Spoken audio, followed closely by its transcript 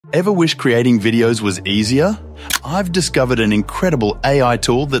Ever wish creating videos was easier? I've discovered an incredible AI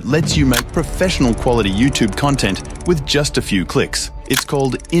tool that lets you make professional quality YouTube content with just a few clicks. It's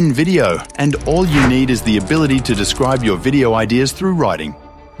called InVideo, and all you need is the ability to describe your video ideas through writing.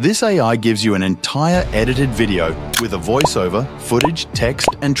 This AI gives you an entire edited video with a voiceover, footage, text,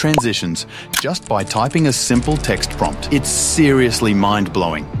 and transitions just by typing a simple text prompt. It's seriously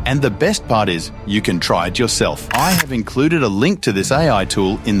mind-blowing. And the best part is, you can try it yourself. I have included a link to this AI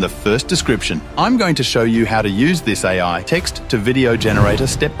tool in the first description. I'm going to show you how to use this AI text-to-video generator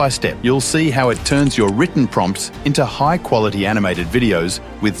step by step. You'll see how it turns your written prompts into high-quality animated videos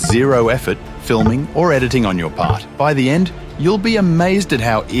with zero effort, filming, or editing on your part. By the end, you'll be amazed at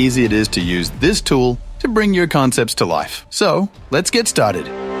how easy it is to use this tool to bring your concepts to life. So, let's get started.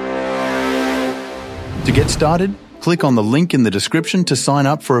 To get started, click on the link in the description to sign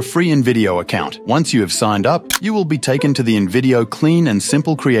up for a free InVideo account. Once you have signed up, you will be taken to the InVideo clean and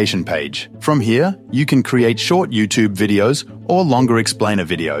simple creation page. From here, you can create short YouTube videos or longer explainer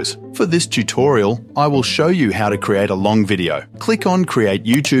videos. For this tutorial, I will show you how to create a long video. Click on Create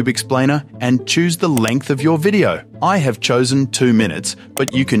YouTube Explainer and choose the length of your video. I have chosen 2 minutes,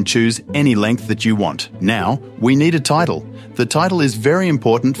 but you can choose any length that you want. Now, we need a title. The title is very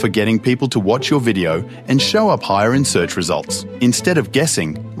important for getting people to watch your video and show up higher in search results. Instead of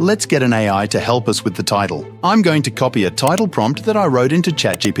guessing, let's get an AI to help us with the title. I'm going to copy a title prompt that I wrote into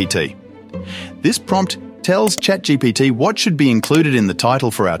ChatGPT. This prompt tells ChatGPT what should be included in the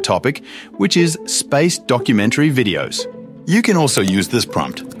title for our topic, which is Space Documentary Videos. You can also use this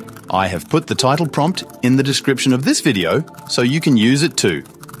prompt. I have put the title prompt in the description of this video, so you can use it too.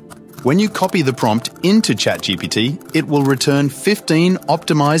 When you copy the prompt into ChatGPT, it will return 15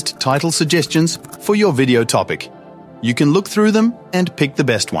 optimized title suggestions for your video topic. You can look through them and pick the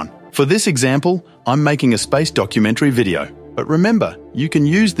best one. For this example, I'm making a space documentary video. But remember, you can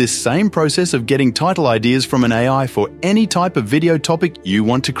use this same process of getting title ideas from an AI for any type of video topic you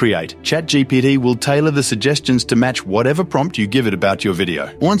want to create. ChatGPT will tailor the suggestions to match whatever prompt you give it about your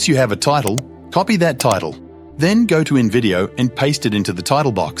video. Once you have a title, copy that title. Then go to InVideo and paste it into the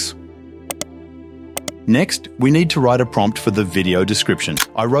title box. Next, we need to write a prompt for the video description.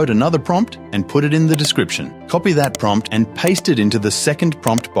 I wrote another prompt and put it in the description. Copy that prompt and paste it into the second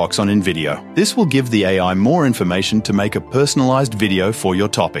prompt box on InVideo. This will give the AI more information to make a personalized video for your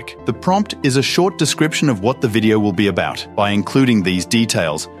topic. The prompt is a short description of what the video will be about. By including these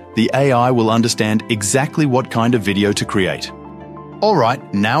details, the AI will understand exactly what kind of video to create.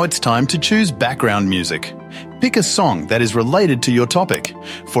 Alright, now it's time to choose background music. Pick a song that is related to your topic.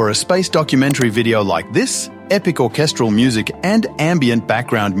 For a space documentary video like this, epic orchestral music and ambient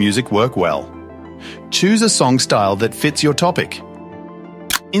background music work well. Choose a song style that fits your topic.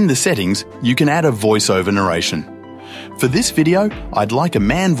 In the settings, you can add a voiceover narration. For this video, I'd like a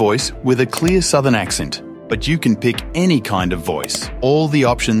man voice with a clear southern accent. But you can pick any kind of voice. All the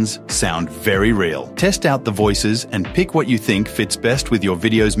options sound very real. Test out the voices and pick what you think fits best with your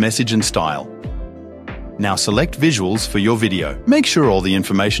video's message and style. Now select visuals for your video. Make sure all the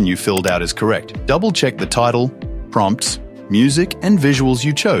information you filled out is correct. Double-check the title, prompts, music, and visuals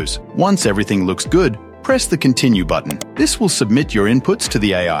you chose. Once everything looks good, press the Continue button. This will submit your inputs to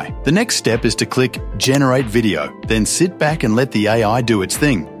the AI. The next step is to click Generate Video. Then sit back and let the AI do its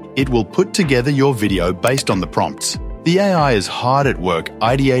thing. It will put together your video based on the prompts. The AI is hard at work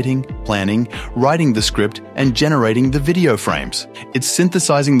ideating, planning, writing the script, and generating the video frames. It's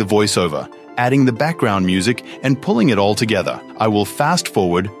synthesizing the voiceover, adding the background music, and pulling it all together. I will fast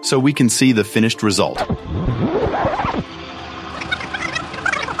forward so we can see the finished result.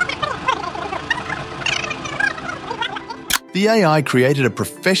 The AI created a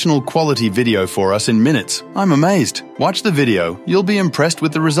professional quality video for us in minutes. I'm amazed. Watch the video. You'll be impressed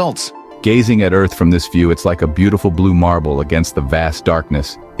with the results. Gazing at Earth from this view, it's like a beautiful blue marble against the vast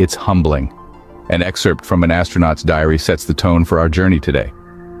darkness. It's humbling. An excerpt from an astronaut's diary sets the tone for our journey today.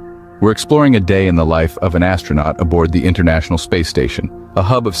 We're exploring a day in the life of an astronaut aboard the International Space Station, a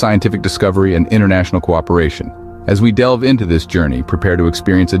hub of scientific discovery and international cooperation. As we delve into this journey, prepare to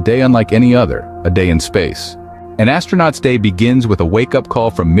experience a day unlike any other, a day in space. An astronaut's day begins with a wake-up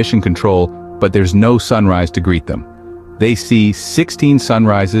call from Mission Control, but there's no sunrise to greet them. They see 16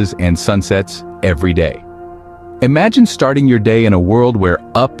 sunrises and sunsets every day. Imagine starting your day in a world where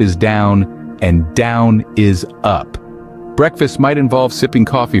up is down and down is up. Breakfast might involve sipping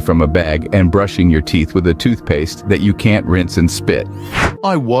coffee from a bag and brushing your teeth with a toothpaste that you can't rinse and spit.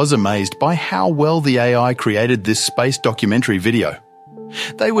 I was amazed by how well the AI created this space documentary video.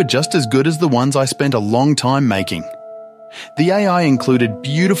 They were just as good as the ones I spent a long time making. The AI included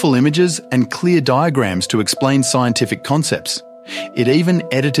beautiful images and clear diagrams to explain scientific concepts. It even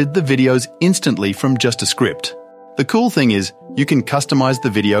edited the videos instantly from just a script. The cool thing is, you can customize the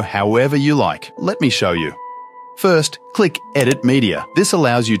video however you like. Let me show you. First, click Edit Media. This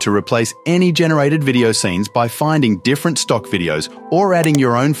allows you to replace any generated video scenes by finding different stock videos or adding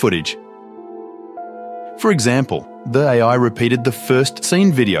your own footage. For example, the AI repeated the first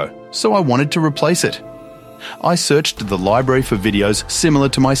scene video, so I wanted to replace it. I searched the library for videos similar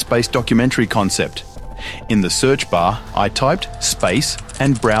to my space documentary concept. In the search bar, I typed space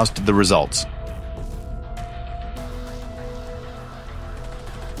and browsed the results.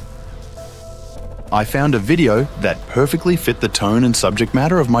 I found a video that perfectly fit the tone and subject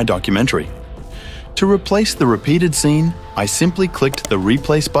matter of my documentary. To replace the repeated scene, I simply clicked the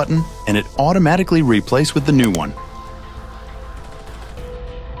Replace button and it automatically replaced with the new one.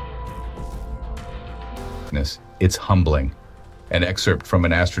 It's humbling. An excerpt from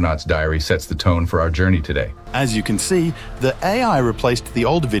an astronaut's diary sets the tone for our journey today. As you can see, the AI replaced the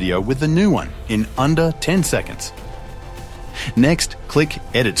old video with the new one in under 10 seconds. Next, click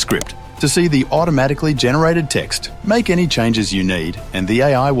Edit Script to see the automatically generated text. Make any changes you need, and the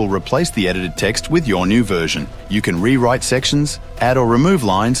AI will replace the edited text with your new version. You can rewrite sections, add or remove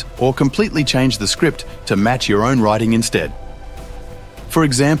lines, or completely change the script to match your own writing instead. For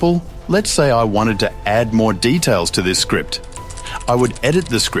example, let's say I wanted to add more details to this script. I would edit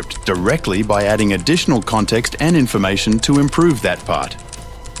the script directly by adding additional context and information to improve that part.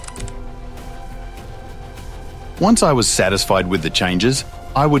 Once I was satisfied with the changes,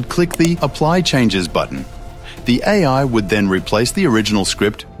 I would click the Apply Changes button. The AI would then replace the original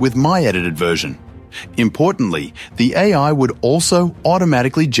script with my edited version. Importantly, the AI would also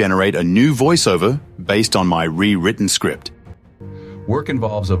automatically generate a new voiceover based on my rewritten script. Work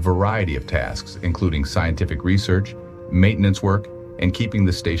involves a variety of tasks, including scientific research, maintenance work, and keeping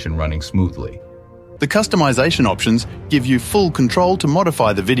the station running smoothly. The customization options give you full control to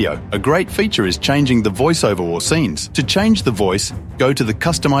modify the video. A great feature is changing the voiceover or scenes. To change the voice, go to the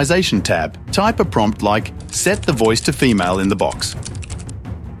Customization tab. Type a prompt like, "Set the voice to female" in the box.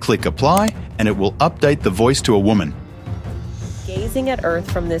 Click Apply, and it will update the voice to a woman. Gazing at Earth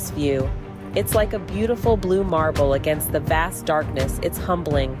from this view, it's like a beautiful blue marble against the vast darkness. It's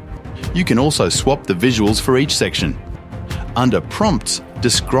humbling. You can also swap the visuals for each section. Under Prompts,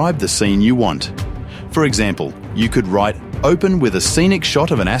 describe the scene you want. For example, you could write, "Open with a scenic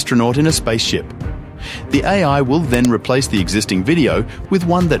shot of an astronaut in a spaceship." The AI will then replace the existing video with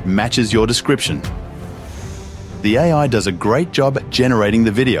one that matches your description. The AI does a great job at generating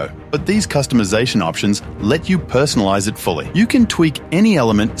the video, but these customization options let you personalize it fully. You can tweak any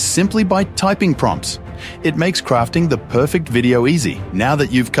element simply by typing prompts. It makes crafting the perfect video easy. Now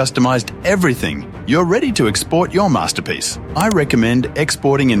that you've customized everything, you're ready to export your masterpiece. I recommend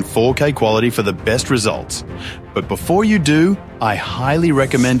exporting in 4K quality for the best results. But before you do, I highly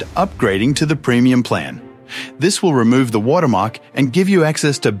recommend upgrading to the premium plan. This will remove the watermark and give you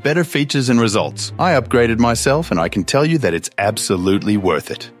access to better features and results. I upgraded myself and I can tell you that it's absolutely worth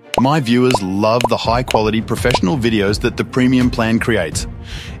it. My viewers love the high-quality professional videos that the premium plan creates.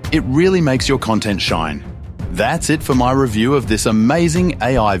 It really makes your content shine. That's it for my review of this amazing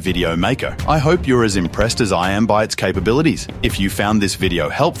AI video maker. I hope you're as impressed as I am by its capabilities. If you found this video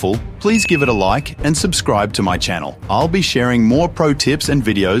helpful, please give it a like and subscribe to my channel. I'll be sharing more pro tips and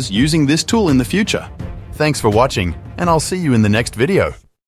videos using this tool in the future. Thanks for watching, and I'll see you in the next video.